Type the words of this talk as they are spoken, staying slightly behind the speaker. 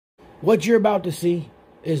What you're about to see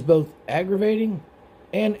is both aggravating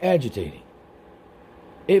and agitating.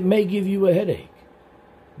 It may give you a headache,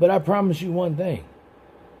 but I promise you one thing.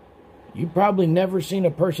 You've probably never seen a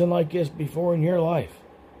person like this before in your life.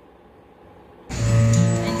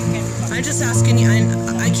 I'm just asking you,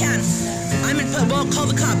 I can. Well, call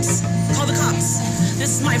the cops. Call the cops.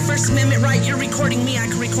 This is my First Amendment right. You're recording me, I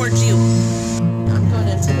can record you. I'm going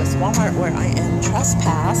into this Walmart where I am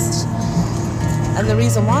trespassed. And the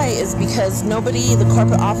reason why is because nobody, the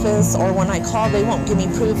corporate office, or when I call, they won't give me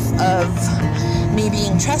proof of me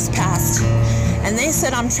being trespassed. And they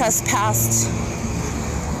said I'm trespassed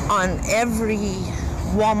on every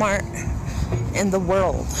Walmart in the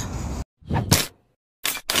world.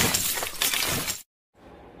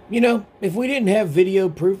 You know, if we didn't have video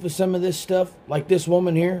proof of some of this stuff, like this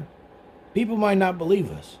woman here, people might not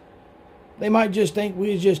believe us. They might just think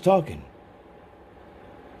we was just talking.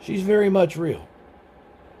 She's very much real.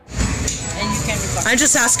 I'm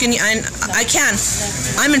just asking you, I can.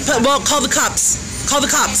 Well, call the cops. Call the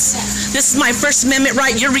cops. This is my First Amendment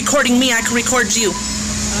right. You're recording me, I can record you.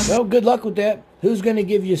 Well, good luck with that. Who's going to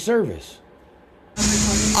give you service?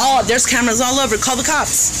 Oh, there's cameras all over. Call the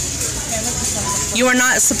cops. You are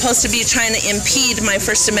not supposed to be trying to impede my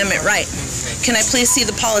First Amendment right. Can I please see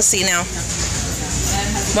the policy now?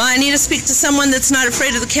 Well, I need to speak to someone that's not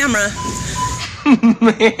afraid of the camera.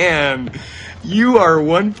 Man, you are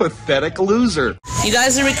one pathetic loser. You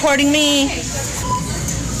guys are recording me.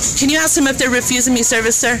 Can you ask them if they're refusing me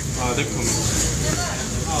service, sir? They're coming.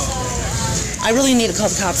 I really need to call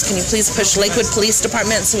the cops. Can you please push Lakewood Police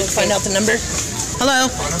Department so we can find out the number?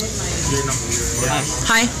 Hello?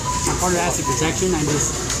 Hi? I'm part of asset protection.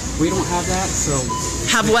 We don't have that, so.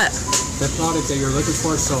 Have what? The product that you're looking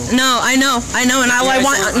for, so. No, I know, and all I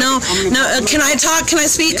want, can I talk, can I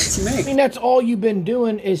speak? Yes, you may. I mean, that's all you've been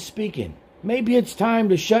doing is speaking. Maybe it's time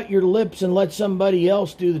to shut your lips and let somebody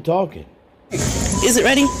else do the talking. Is it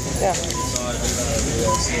ready? Yeah.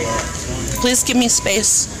 Please give me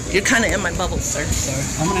space. You're kind of in my bubble, sir.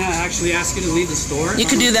 I'm going to actually ask you to leave the store. You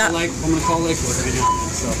could do that. I'm going to call Lakewood right now,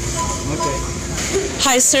 so, okay.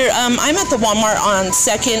 Hi, sir. I'm at the Walmart on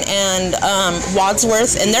 2nd and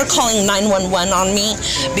Wadsworth, and they're calling 911 on me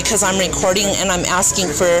because I'm recording, and I'm asking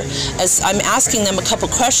them a couple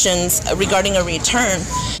questions regarding a return.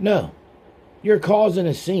 No, you're causing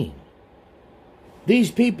a scene.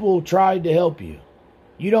 These people tried to help you.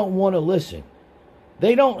 You don't want to listen.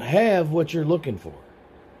 They don't have what you're looking for.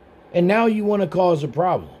 And now you want to cause a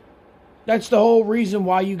problem. That's the whole reason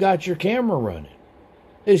why you got your camera running.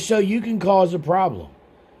 Is so you can cause a problem.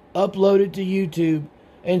 Upload it to YouTube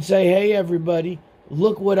and say, hey, everybody,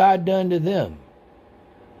 look what I done to them.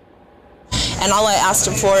 And all I asked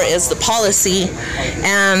them for is the policy,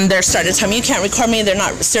 and they're starting to tell me, you can't record me, they're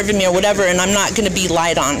not serving me or whatever, and I'm not going to be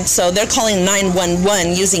lied on. So they're calling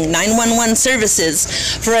 911, using 911 services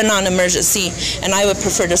for a non-emergency, and I would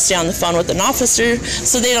prefer to stay on the phone with an officer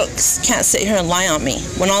so they can't sit here and lie on me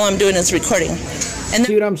when all I'm doing is recording. And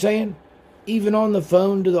see what I'm saying? Even on the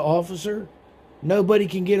phone to the officer, nobody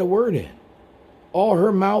can get a word in. All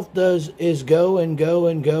her mouth does is go and go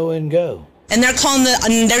and go and go. And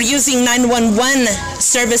they're using 911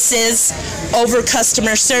 services over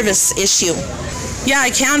customer service issue. Yeah, I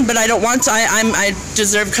can, but I don't want to. I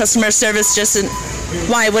deserve customer service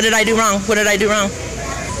why? What did I do wrong? What did I do wrong?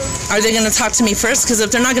 Are they going to talk to me first? Because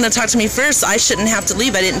if they're not going to talk to me first, I shouldn't have to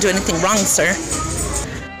leave. I didn't do anything wrong, sir.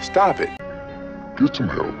 Stop it. Get some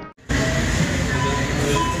help.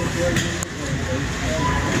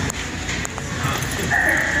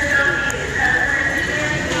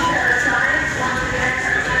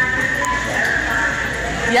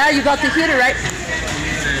 Yeah, you got the heater, right?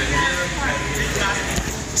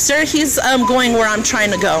 Sir, he's going where I'm trying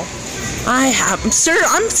to go. Sir,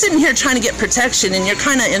 I'm sitting here trying to get protection, and you're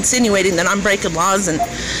kind of insinuating that I'm breaking laws and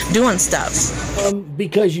doing stuff.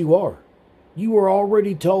 Because you are. You were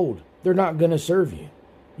already told they're not going to serve you.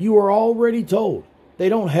 You were already told they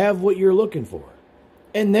don't have what you're looking for.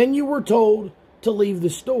 And then you were told to leave the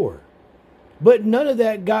store. But none of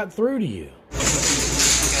that got through to you.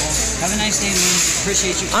 Have a nice day, man.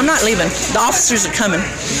 Appreciate you. I'm not leaving. The officers are coming.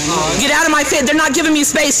 Get out of my face. They're not giving me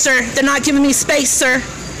space, sir. They're not giving me space, sir.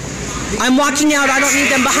 I'm walking out. I don't need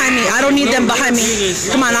them behind me. I don't need them behind me.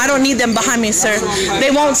 Come on, I don't need them behind me, sir. They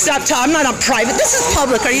won't stop talking. I'm not on private. This is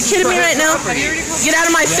public. Are you kidding me right now? Get out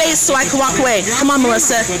of my face so I can walk away. Come on,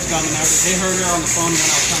 Melissa. They heard her on the phone when I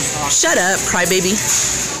was trying to talk. Shut up, crybaby.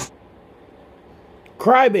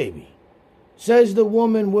 Crybaby, says the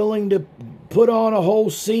woman willing to put on a whole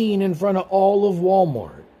scene in front of all of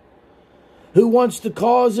Walmart, who wants to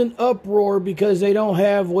cause an uproar because they don't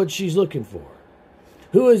have what she's looking for.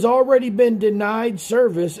 who has already been denied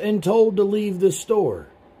service and told to leave the store.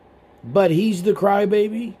 But he's the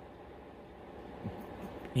crybaby?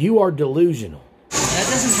 You are delusional. That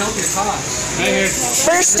doesn't help your cause.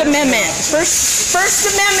 First Amendment. First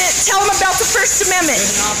Amendment. Tell them about the First Amendment.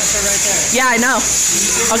 There's an officer right there. Yeah, I know.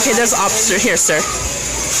 Okay, there's an officer here, sir.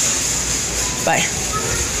 Bye.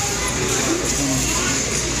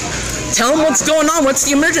 Tell them what's going on. What's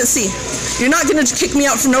the emergency? You're not going to kick me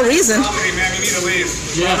out for no reason. Hey, ma'am, you need to leave.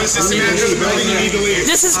 This is the manager of the building. You need to leave.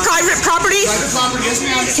 This is private property? Private property, yes,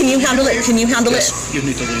 ma'am. Can you handle it? Can you handle it? You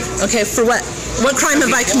need to leave. Okay, for what? What crime have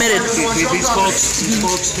I committed? These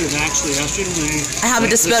folks have actually asked you to leave. I have a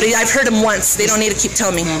disability. I've heard them once. They don't need to keep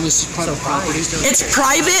telling me. Ma'am, this is private property. It's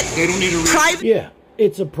private? They don't need to read. Private? Yeah,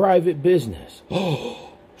 it's a private business.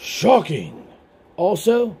 Shocking.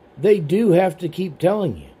 Also, they do have to keep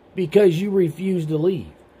telling you because you refuse to leave.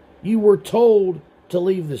 You were told to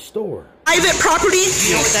leave the store. Private property?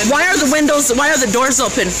 Why are the doors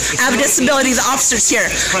open? I have a disability, the officer's here.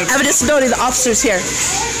 I have a disability, the officer's here.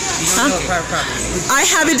 Huh? I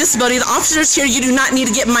have a disability, the officer's here. You do not need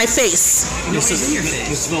to get in my face. You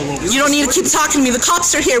don't need to keep talking to me. The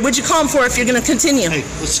cops are here. What'd you call them for if you're going to continue? Hey,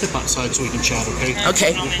 let's step outside so we can chat, okay?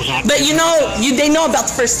 Okay. But you know, they know about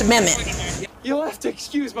the First Amendment. You'll have to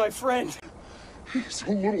excuse my friend. He's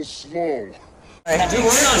a little slow.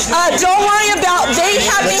 Don't worry about, they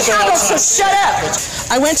have me handled, so shut up.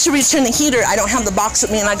 I went to return the heater. I don't have the box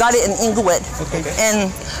with me, and I got it in Inglewood. Okay.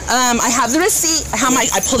 And I have the receipt.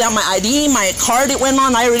 I pulled out my ID, my card it went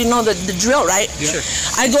on. I already know the drill, right? Yeah. Sure.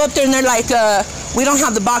 I go up there, and they're like, we don't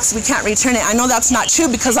have the box. We can't return it. I know that's not true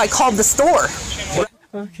because I called the store.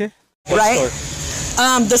 Okay. Right?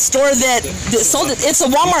 The store that sold it, it's a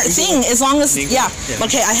Walmart thing, as long as, yeah.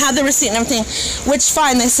 Okay, I had the receipt and everything, which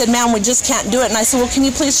fine. They said, ma'am, we just can't do it. And I said, well, can you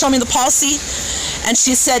please show me the policy? And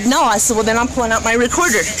she said, no. I said, well, then I'm pulling out my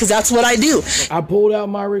recorder, because that's what I do. I pulled out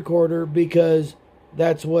my recorder because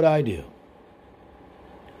that's what I do.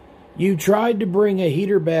 You tried to bring a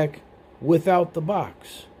heater back without the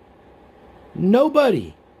box.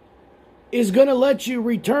 Nobody is going to let you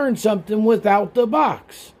return something without the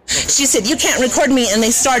box. She said, you can't record me. And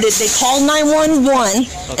they called 911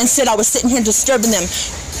 and said I was sitting here disturbing them.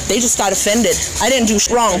 They just got offended. I didn't do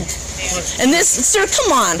wrong. And this, sir,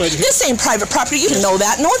 come on. This ain't private property. You know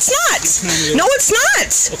that. No, it's not. No, it's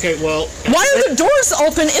not. Okay, well. Why are the doors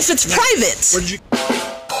open if it's private? Where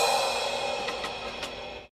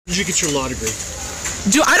did you get your law degree?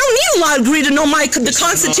 I don't need a law degree to know the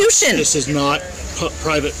Constitution. This is not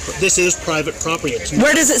private. This is private property.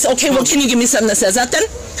 Where does it? Okay, well, can you give me something that says that then?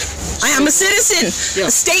 I am a citizen. Yeah.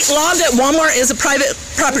 State law that Walmart is a private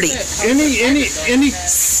property. Any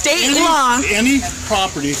state law. Any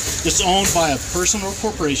property that's owned by a person or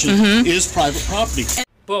corporation is private property.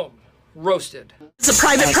 Boom. Roasted. It's a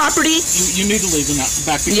private property. You need to leave in that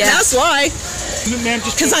back. Yeah, that's why. Ma'am,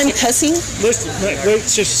 just because I'm cussing. Listen, wait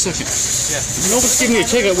just a second. Yeah. Nobody's giving you a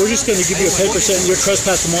ticket. We're just going to give you a paper saying you're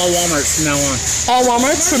trespassing all Walmarts from now on. All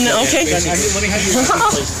Walmarts from now? Okay. Let me have your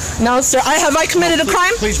ticket, please. No, sir. Have I committed a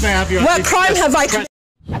crime? Please, may I have your What crime have I committed?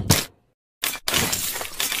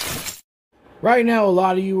 Right now, a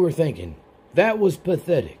lot of you are thinking, that was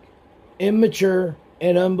pathetic, immature,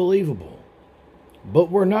 and unbelievable.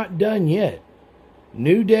 But we're not done yet.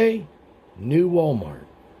 New day, new Walmart.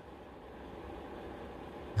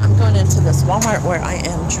 I'm going into this Walmart where I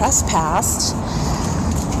am trespassed.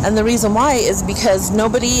 And the reason why is because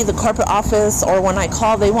nobody, the corporate office, or when I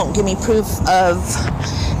call, they won't give me proof of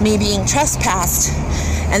me being trespassed.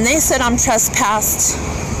 And they said I'm trespassed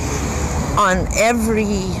on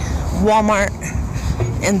every Walmart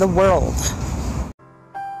in the world.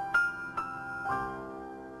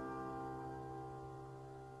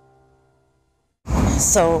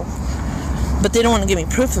 So, but they don't want to give me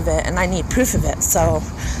proof of it, and I need proof of it. So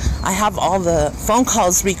I have all the phone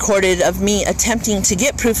calls recorded of me attempting to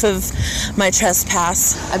get proof of my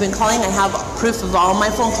trespass. I've been calling. I have proof of all my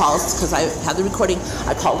phone calls because I have the recording.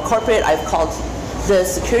 I called corporate. I've called the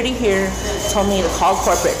security here, told me to call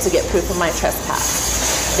corporate to get proof of my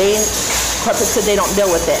trespass. Corporate said they don't deal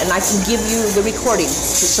with it, and I can give you the recordings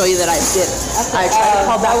to show you that I did it. I tried to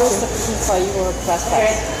call back. What was the reason why you were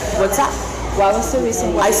trespassed? What's that? What was the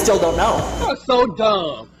reason why? I still don't know. You're so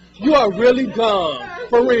dumb. You are really dumb.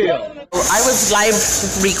 For real. I was live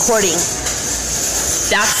recording.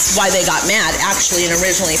 That's why they got mad, actually, and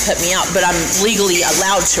originally put me out. But I'm legally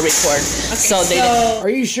allowed to record. Okay, so they didn't. Are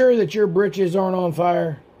you sure that your britches aren't on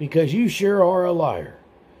fire? Because you sure are a liar.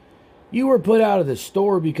 You were put out of the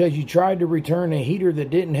store because you tried to return a heater that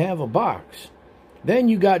didn't have a box. Then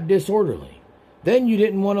you got disorderly. Then you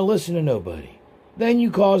didn't want to listen to nobody. Then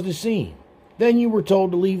you caused a scene. Then you were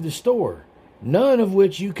told to leave the store, none of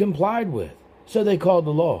which you complied with. So they called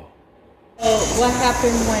the law. So what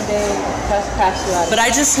happened when they trespassed you out? But I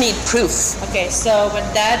just need proof. Okay, so when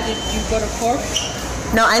that, did you go to court?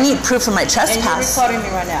 No, I need proof of my And you're trespass. recording me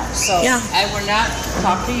right now. So Yeah. I will not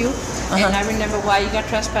talk to you. And I remember why you got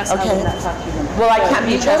trespassed. I Okay. will not talk to you. Well, I So can't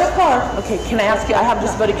be you go to court. Okay, can I ask you? I have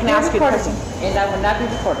disability. Can I ask you a question? And I will not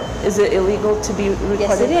be recorded. Is it illegal to be recorded?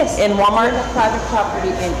 Yes, it is. In Walmart? You're in a private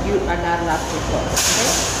property and you are not allowed to record.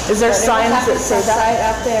 Okay? Is there signs that say that? Outside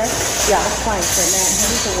out there. Yeah. That's fine. So now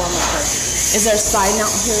he's a Walmart person. Is there a sign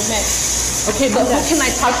out here? Okay, but who can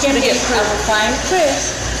I talk to to get I proof? will find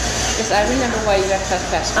Chris. Because I remember why you got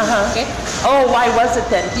trespassed. Okay? Oh, why was it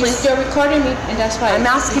then? You're Please. still recording me, and that's why. I'm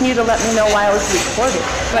asking you to let me know why I was recorded.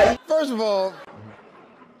 But First of all,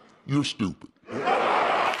 you're stupid.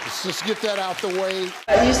 Let's just get that out the way.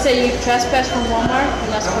 you say you trespassed from Walmart.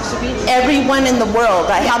 You're not supposed to be. Everyone in the world.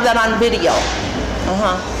 I have that on video.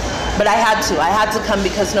 But I had to come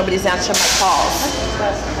because nobody's answering my calls.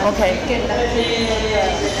 Okay.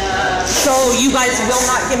 So you guys will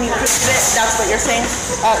not give me proof of it? That's what you're saying?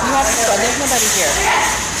 You have to go. There's nobody here.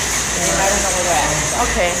 And I don't know where they're at.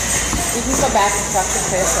 Okay. You can go back and talk to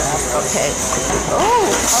Chris or else. Okay.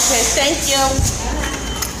 Oh, okay. Thank you.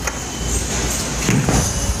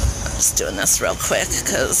 I'm just doing this real quick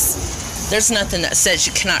because there's nothing that says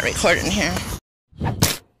you cannot record in here.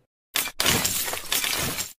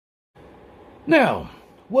 Now,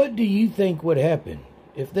 what do you think would happen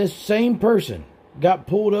if this same person got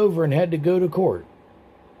pulled over and had to go to court?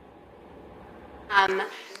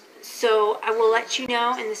 So I will let you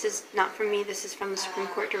know, and this is not from me, this is from the Supreme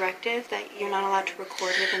Court directive, that you're not allowed to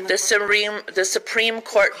record within The Supreme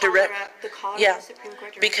Court the Colorado Supreme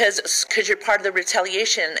Court directive. because you're part of the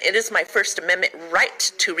retaliation. It is my First Amendment right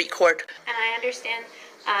to record. And I understand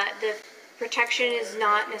the protection is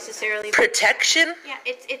not necessarily... Protection? Yeah,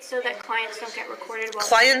 it's so that clients don't get recorded while...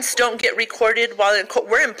 Clients don't get recorded while in court.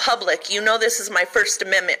 We're in public. You know this is my First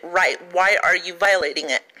Amendment right. Why are you violating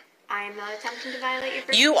it? I am not attempting to violate your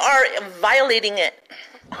First You Amendment. are violating it.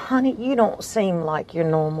 Honey, you don't seem like your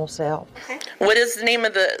normal self. Okay. What is the name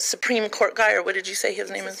of the Supreme Court guy, or what did you say his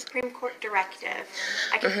name It's is? a Supreme Court directive.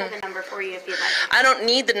 I can pull the number for you if you'd like. I don't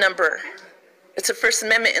need the number. It's a First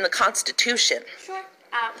Amendment in the Constitution. Sure.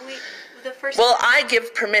 The first... Well, I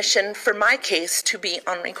give permission for my case to be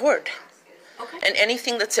on record. Okay. And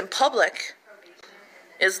anything that's in public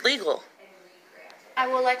is legal. I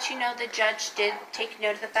will let you know the judge did take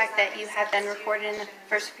note of the fact that you have been recorded in the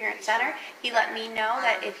First Appearance Center. He let me know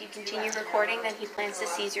that if you continue recording, then he plans to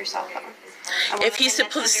seize your cell phone. If he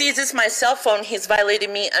seizes my cell phone, he's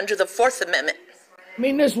violating me under the Fourth Amendment. I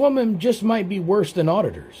mean, this woman just might be worse than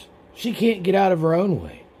auditors. She can't get out of her own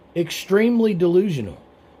way. Extremely delusional.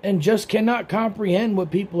 And just cannot comprehend what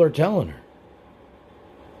people are telling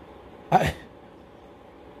her.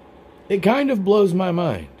 It kind of blows my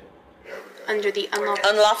mind. Under the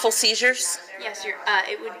unlawful seizures? Yes,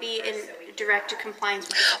 it would be in direct compliance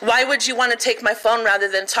with the... Why would you want to take my phone rather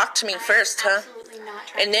than talk to me first, huh? Absolutely not.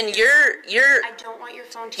 And then I don't want your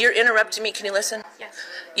phone taken. you're interrupting me. Can you listen? Yes.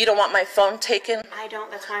 You don't want my phone taken? I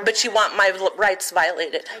don't. That's why I'm... But you want my rights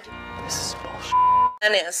violated. I do. This is bullshit.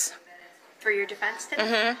 And is. For your defense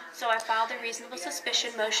today. So I filed a reasonable suspicion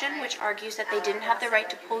motion, which argues that they didn't have the right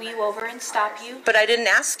to pull you over and stop you. But I didn't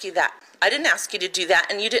ask you that. I didn't ask you to do that,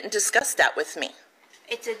 and you didn't discuss that with me.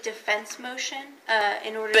 It's a defense motion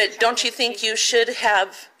in order. But don't you think you should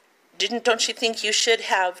have? Don't you think you should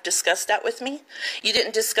have discussed that with me? You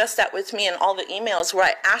didn't discuss that with me in all the emails where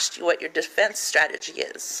I asked you what your defense strategy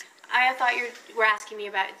is. I thought you were asking me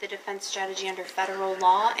about the defense strategy under federal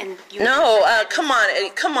law, and you... No, come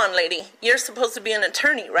on, lady. You're supposed to be an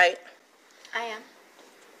attorney, right? I am.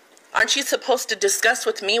 Aren't you supposed to discuss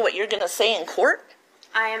with me what you're going to say in court?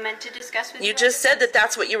 I am meant to discuss with you. You just said that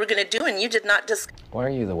that's what you were going to do, and you did not Why are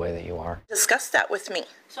you the way that you are? discuss that with me.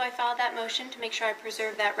 So I filed that motion to make sure I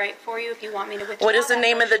preserve that right for you if you want me to withdraw. What is the that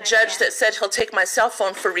name of the motion, I judge can. that said he'll take my cell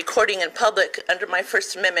phone for recording in public under my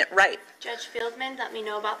First Amendment right? Judge Fieldman let me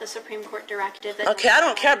know about the Supreme Court directive. That Okay, I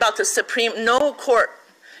don't care about the Supreme. No court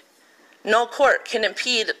can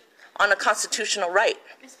impede on a constitutional right.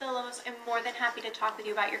 Ms. Villalobos, I'm more than happy to talk with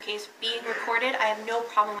you about your case being recorded. I have no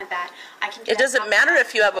problem with that. I can do It that doesn't matter outside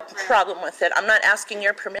if you have a the courtroom. problem with it. I'm not asking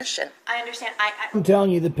your permission. I understand. I'm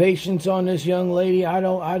telling you, the patience on this young lady,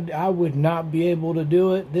 I would not be able to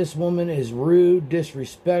do it. This woman is rude,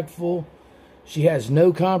 disrespectful. She has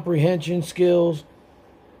no comprehension skills.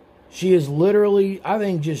 She is literally, I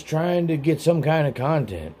think, just trying to get some kind of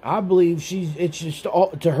content. I believe it's just,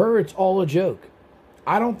 to her, it's all a joke.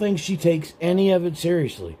 I don't think she takes any of it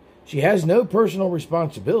seriously. She has no personal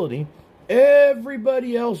responsibility,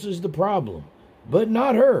 Everybody else is the problem, but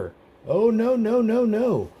not her. Oh, no, no, no,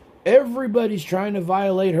 no. Everybody's trying to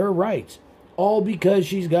violate her rights, all because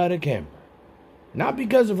she's got a camera. Not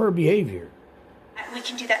because of her behavior. We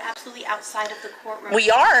can do that absolutely outside of the courtroom. We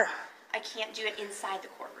are. I can't do it inside the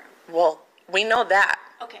courtroom. Well, we know that.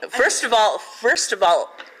 Okay. First of all,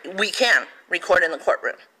 we can record in the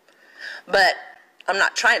courtroom. But I'm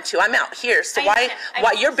not trying to. I'm out here. So why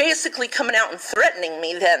you're basically coming out and threatening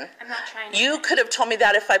me then? I'm not trying to. You could have told me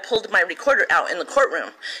that if I pulled my recorder out in the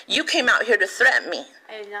courtroom. You came out here to threaten me.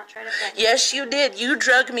 I did not try to threaten you. Yes, you did. You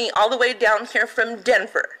drug me all the way down here from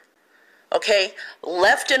Denver. Okay?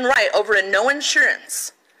 Left and right over a no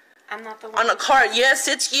insurance. I'm not the one. On a car. Yes,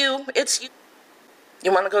 it's you. It's you.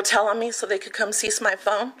 You want to go tell on me so they could come seize my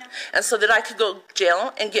phone? No. And so that I could go to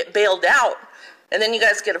jail and get bailed out? And then you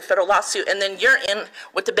guys get a federal lawsuit, and then you're in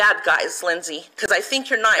with the bad guys, Lindsay, because I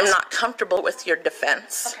think I'm not comfortable with your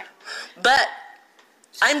defense. Okay. But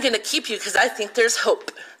I'm going to keep you because I think there's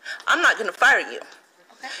hope. I'm not going to fire you.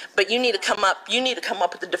 Okay. But you need to come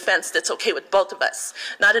up with a defense that's okay with both of us.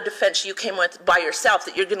 Not a defense you came with by yourself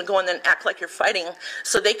that you're going to go in and act like you're fighting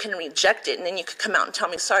so they can reject it, and then you could come out and tell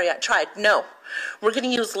me, sorry, I tried. No. We're going to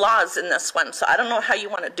use laws in this one, so I don't know how you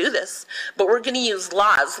want to do this, but we're going to use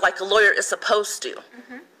laws like a lawyer is supposed to.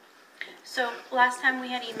 Mm-hmm. So last time we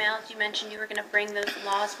had emailed, you mentioned you were going to bring those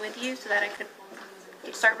laws with you so that I could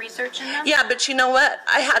start researching them? Yeah, but you know what?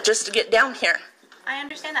 I had just to get down here. I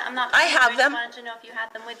understand that. I have them. I wanted to know if you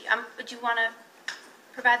had them with you. Would you want to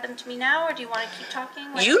provide them to me now, or do you want to keep talking?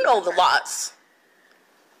 You know the laws.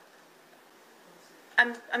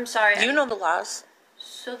 I'm sorry. You know the laws.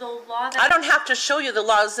 So the law that... I don't have to show you the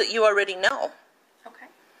laws that you already know. Okay.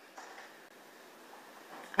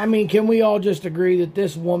 I mean, can we all just agree that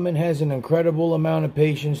this woman has an incredible amount of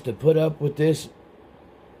patience to put up with this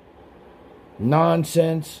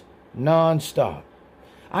nonsense non-stop?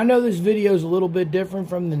 I know this video is a little bit different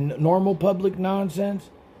from the normal public nonsense,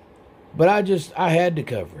 but I had to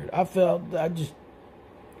cover it.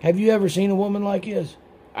 Have you ever seen a woman like this?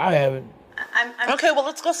 I haven't. Okay, well,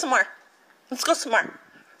 let's go somewhere. Let's go somewhere.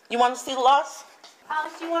 You want to see the laws?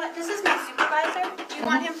 Alex, do you want this is my supervisor. Do you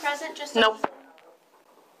want him present just No.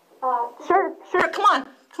 Sure. Come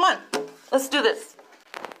on. Let's do this.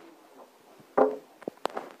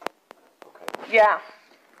 Yeah.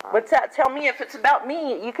 What's that? Tell me if it's about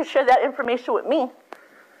me. You can share that information with me.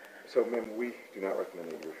 So, ma'am, we do not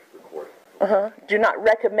recommend that you record. Do not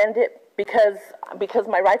recommend it because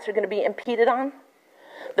my rights are going to be impeded on?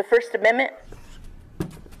 The First Amendment?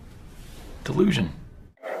 Delusion.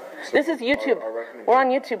 This is YouTube. We're on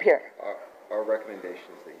YouTube here. Our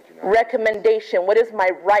recommendation is that you do not... Recommendation. What is my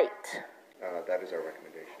right? That is our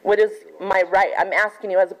recommendation. What is my right? I'm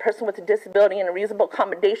asking you as a person with a disability and a reasonable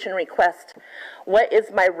accommodation request, what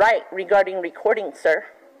is my right regarding recording, sir?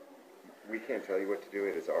 We can't tell you what to do.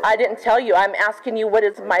 It is our... I didn't tell you. I'm asking you what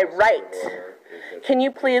is my right. Can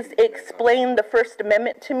you please explain the First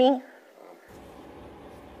Amendment to me?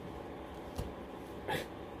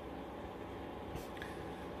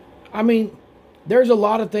 I mean, there's a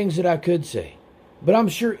lot of things that I could say, but I'm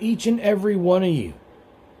sure each and every one of you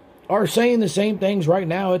are saying the same things right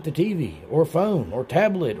now at the TV or phone or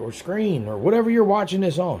tablet or screen or whatever you're watching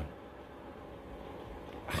this on.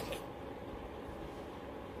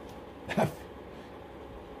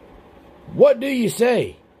 What do you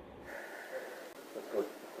say?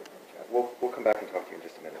 We'll come back and talk to you in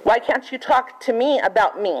just a minute. Why can't you talk to me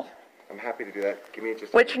about me? I'm happy to do that. Give me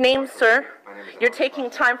just... Which name, sir? You're taking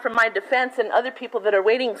time from my defense and other people that are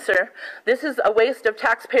waiting, sir. This is a waste of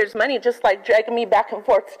taxpayers' money, just like dragging me back and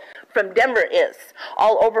forth from Denver is.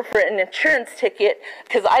 All over for an insurance ticket,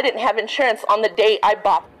 because I didn't have insurance on the day I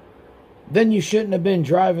bought. Then you shouldn't have been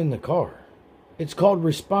driving the car. It's called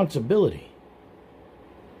responsibility.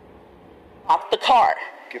 Off the car.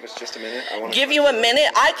 Give us just a minute. I want to... Give you a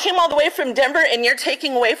minute? I came all the way from Denver and you're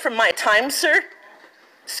taking away from my time, sir?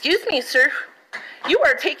 Excuse me, sir. You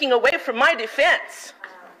are taking away from my defense.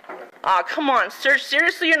 Aw, come on, sir.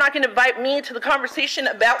 Seriously, you're not going to invite me to the conversation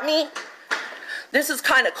about me? This is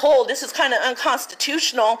kind of cold. This is kind of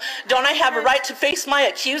unconstitutional. Don't I have a right to face my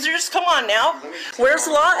accusers? Come on now. Where's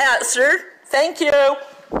the law at, sir? Thank you.